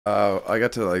I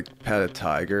got to like pet a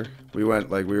tiger. We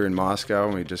were in Moscow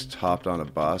and we just hopped on a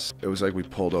bus. It was like we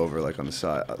pulled over like on the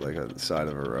side, like at the side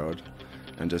of a road,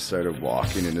 and just started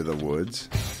walking into the woods.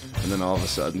 And then all of a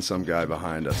sudden, some guy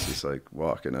behind us is like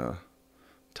walking a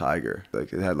tiger.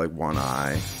 Like it had like one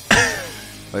eye.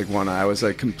 Like one eye was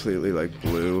like completely like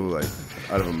blue, like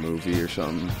out of a movie or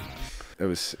something. It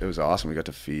was awesome. We got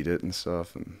to feed it and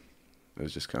stuff, and it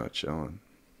was just kind of chilling.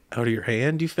 Out of your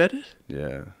hand, you fed it?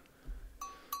 Yeah,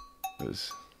 it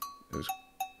was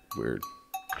weird.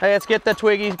 Hey, let's get the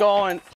Twiggies going.